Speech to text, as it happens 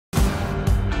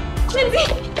Lindsey!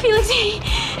 Felix!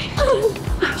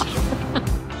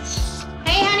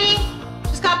 Hey, honey.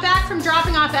 Just got back from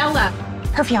dropping off Ella.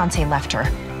 Her fiancé left her.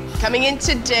 Coming in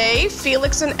today,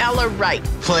 Felix and Ella Wright.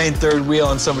 Playing third wheel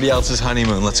on somebody else's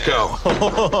honeymoon. Let's go.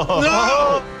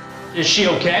 No! Is she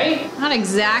okay? Not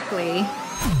exactly.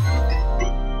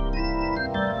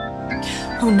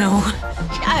 Oh no.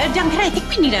 Duncan, I think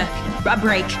we need a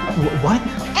break. What?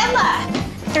 Ella!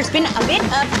 There's been a bit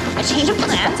of a change of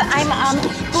plans. I'm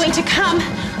going to come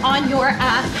on your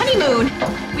honeymoon.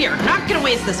 We are not gonna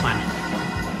waste this one.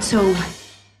 So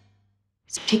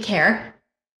take care.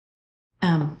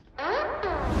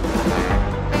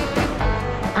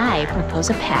 I propose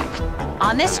a pact.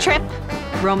 On this trip,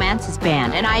 romance is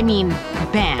banned, and I mean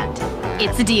banned.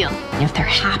 It's a deal. If there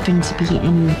happen to be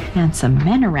any handsome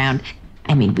men around,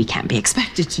 I mean, we can't be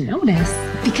expected to notice.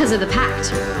 Because of the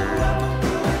pact.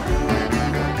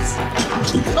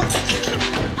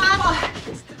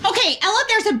 Okay, Ella,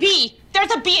 there's a bee.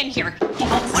 There's a bee in here.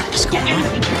 What is going on?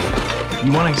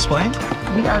 You want to explain?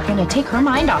 We are gonna take her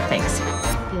mind off things.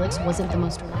 Felix wasn't the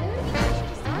most reliable.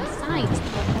 Signs.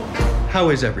 How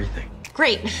is everything?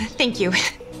 Great, thank you.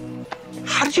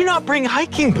 How did you not bring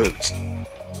hiking boots?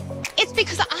 It's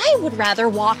because I would rather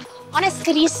walk on a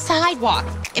city sidewalk.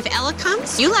 If Ella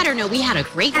comes, you let her know we had a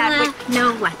great night.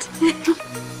 No, what?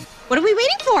 What are we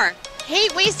waiting for?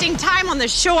 Hate wasting time on the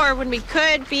shore when we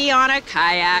could be on a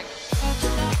kayak.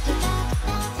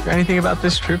 Is there anything about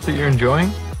this trip that you're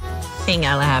enjoying? Seeing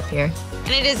Ella happier.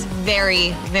 And it is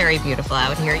very, very beautiful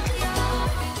out here.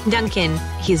 Duncan,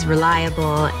 he's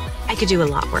reliable. I could do a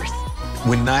lot worse.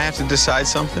 When I have to decide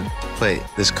something, play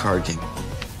this card game.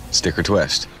 Stick or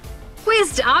twist.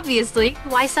 Twist, obviously.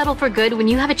 Why settle for good when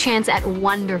you have a chance at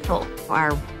wonderful?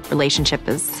 Our relationship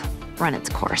has run its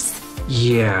course.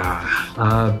 Yeah,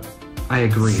 I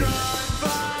agree.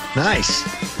 Nice.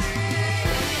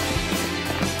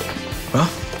 Well,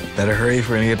 better hurry if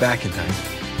we're gonna get back in time.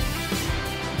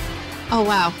 Oh,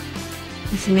 wow.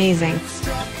 It's amazing.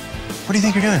 What do you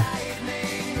think you're doing?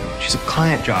 She's a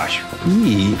client, Josh.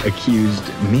 He accused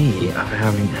me of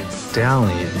having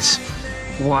stallions.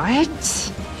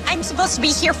 What? I'm supposed to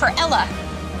be here for Ella.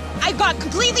 I got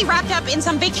completely wrapped up in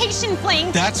some vacation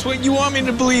plane. That's what you want me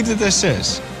to believe that this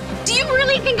is? Do you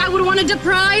really think I would want to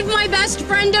deprive my best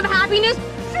friend of happiness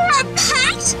for a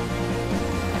pact?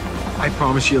 I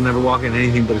promise you'll never walk on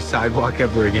anything but a sidewalk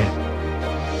ever again.